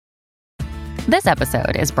This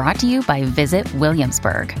episode is brought to you by Visit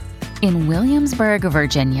Williamsburg. In Williamsburg,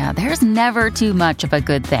 Virginia, there's never too much of a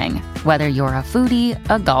good thing. Whether you're a foodie,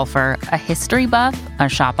 a golfer, a history buff, a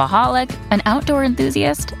shopaholic, an outdoor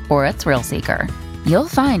enthusiast, or a thrill seeker, you'll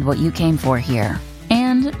find what you came for here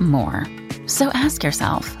and more. So ask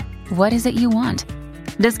yourself, what is it you want?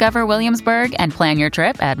 Discover Williamsburg and plan your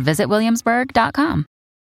trip at visitwilliamsburg.com.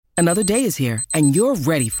 Another day is here, and you're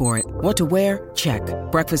ready for it. What to wear? Check.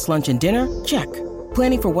 Breakfast, lunch, and dinner? Check.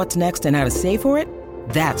 Planning for what's next and how to save for it?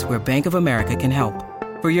 That's where Bank of America can help.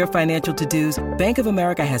 For your financial to-dos, Bank of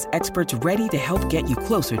America has experts ready to help get you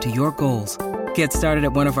closer to your goals. Get started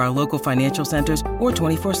at one of our local financial centers or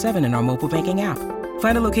 24/7 in our mobile banking app.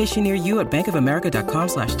 Find a location near you at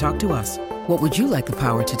bankofamerica.com/talktous. What would you like the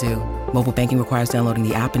power to do? Mobile banking requires downloading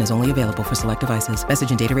the app and is only available for select devices.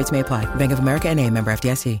 Message and data rates may apply. Bank of America N.A., member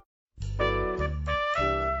FDIC.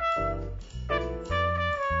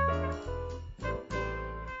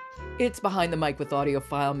 It's Behind the Mic with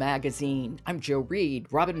AudioFile Magazine. I'm Joe Reed.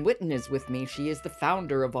 Robin Whitten is with me. She is the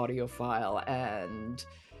founder of AudioFile, and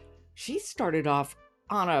she started off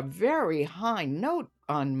on a very high note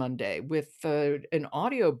on Monday with an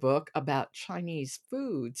audiobook about Chinese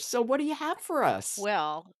foods. So what do you have for us?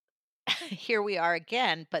 Well, here we are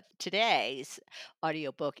again, but today's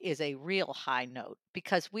audiobook is a real high note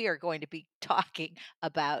because we are going to be talking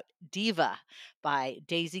about Diva by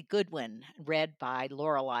Daisy Goodwin, read by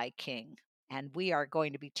Lorelei King. And we are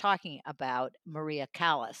going to be talking about Maria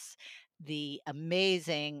Callas, the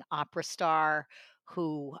amazing opera star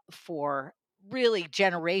who, for really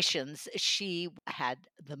generations, she had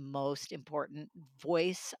the most important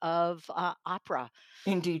voice of opera.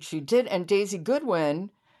 Indeed, she did. And Daisy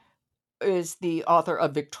Goodwin is the author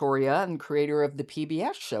of Victoria and creator of the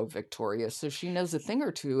PBS show Victoria. So she knows a thing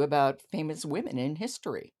or two about famous women in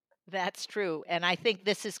history. That's true. And I think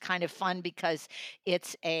this is kind of fun because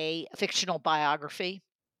it's a fictional biography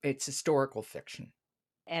It's historical fiction.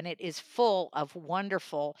 and it is full of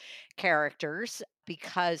wonderful characters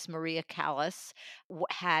because Maria Callas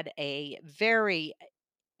had a very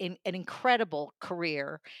an incredible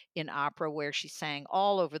career in opera where she sang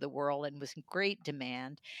all over the world and was in great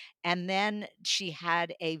demand. And then she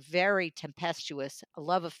had a very tempestuous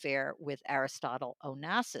love affair with Aristotle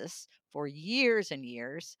Onassis for years and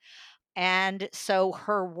years. And so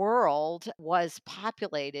her world was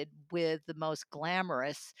populated with the most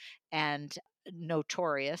glamorous and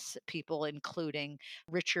notorious people, including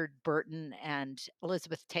Richard Burton and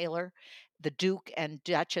Elizabeth Taylor, the Duke and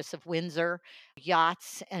Duchess of Windsor,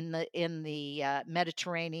 yachts in the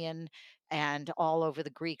Mediterranean and all over the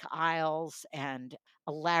Greek Isles, and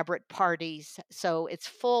elaborate parties. So it's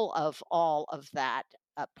full of all of that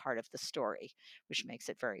part of the story, which makes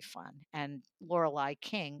it very fun. And Lorelei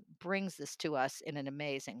King brings this to us in an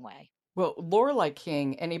amazing way. Well, Lorelei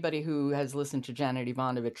King, anybody who has listened to Janet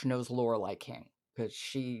Ivanovich knows Lorelei King because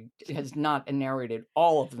she has not narrated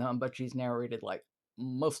all of them, but she's narrated like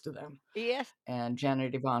most of them. Yes. And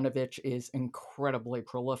Janet Ivanovich is incredibly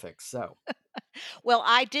prolific. So Well,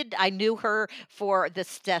 I knew her for the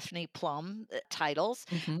Stephanie Plum titles,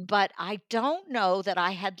 mhm. but I don't know that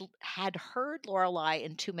I had heard Lorelei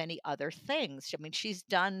in too many other things. I mean, she's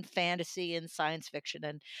done fantasy and science fiction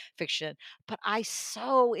and fiction, but I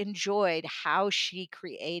so enjoyed how she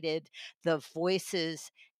created the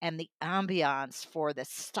voices and the ambiance for the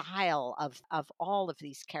style of all of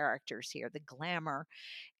these characters here, the glamour.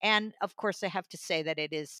 And of course, I have to say that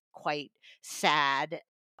it is quite sad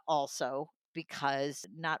also because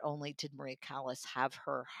not only did Maria Callas have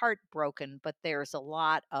her heart broken, but there's a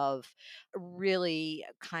lot of really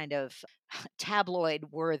kind of tabloid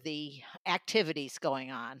worthy activities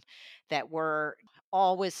going on that were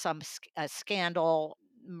always a scandal.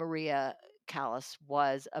 Maria Callas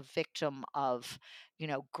was a victim of,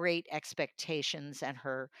 great expectations and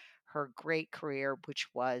her great career, which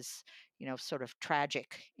was, sort of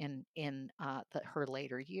tragic in her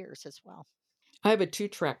later years as well. I have a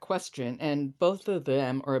two-track question, and both of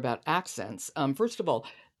them are about accents. First of all,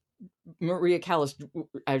 Maria Callas,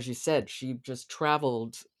 as you said, she just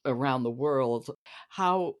traveled around the world.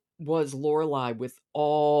 How was Lorelei with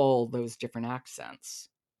all those different accents?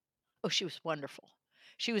 Oh, she was wonderful.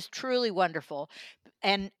 She was truly wonderful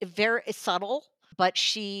and very subtle, but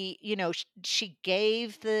she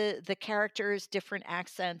gave the characters different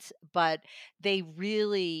accents, but they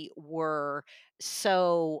really were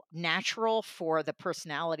so natural for the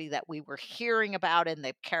personality that we were hearing about and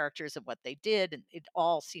the characters and what they did, and it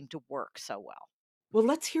all seemed to work so well. Well,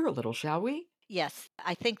 let's hear a little, shall we? Yes,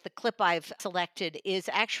 I think the clip I've selected is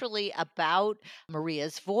actually about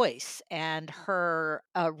Maria's voice and her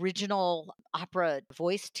original opera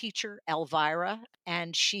voice teacher, Elvira,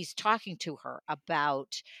 and she's talking to her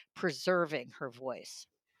about preserving her voice.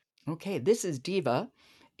 Okay, this is Diva.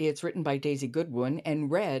 It's written by Daisy Goodwin and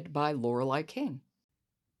read by Lorelei King.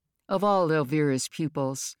 Of all Elvira's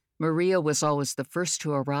pupils, Maria was always the first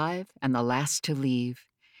to arrive and the last to leave.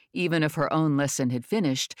 Even if her own lesson had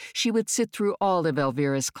finished, she would sit through all of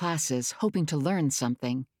Elvira's classes, hoping to learn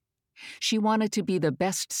something. She wanted to be the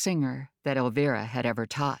best singer that Elvira had ever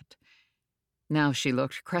taught. Now she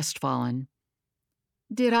looked crestfallen.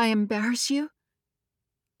 "Did I embarrass you?"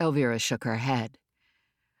 Elvira shook her head.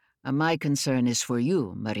 "My concern is for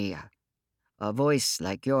you, Maria. A voice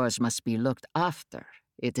like yours must be looked after.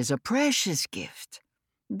 It is a precious gift.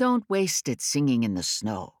 Don't waste it singing in the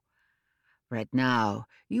snow. Right now,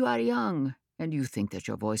 you are young, and you think that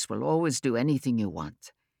your voice will always do anything you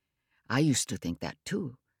want. I used to think that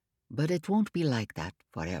too, but it won't be like that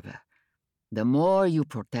forever. The more you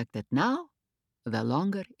protect it now, the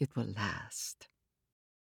longer it will last."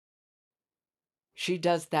 She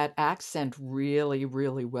does that accent really,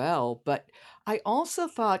 really well, but I also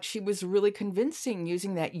thought she was really convincing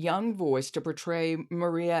using that young voice to portray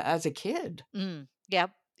Maria as a kid.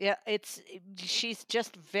 Yep. Yeah, she's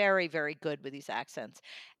just very, very good with these accents.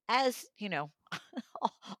 As,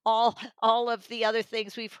 all of the other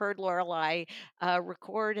things we've heard Lorelei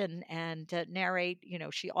record and narrate,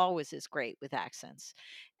 she always is great with accents.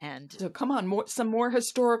 And So come on, some more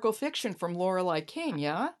historical fiction from Lorelei King,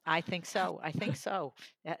 yeah? I think so. I think so.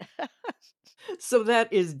 Yeah. So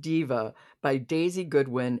that is Diva by Daisy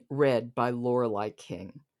Goodwin, read by Lorelei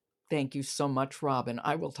King. Thank you so much, Robin.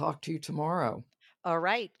 I will talk to you tomorrow. All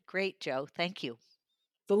right. Great, Joe. Thank you.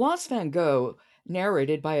 The Lost Van Gogh,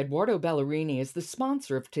 narrated by Eduardo Ballerini, is the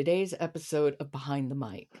sponsor of today's episode of Behind the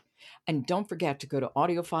Mic. And don't forget to go to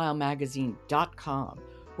audiofilemagazine.com,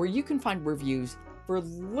 where you can find reviews for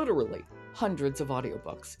literally hundreds of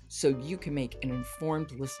audiobooks, so you can make an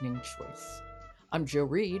informed listening choice. I'm Joe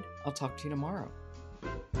Reed. I'll talk to you tomorrow.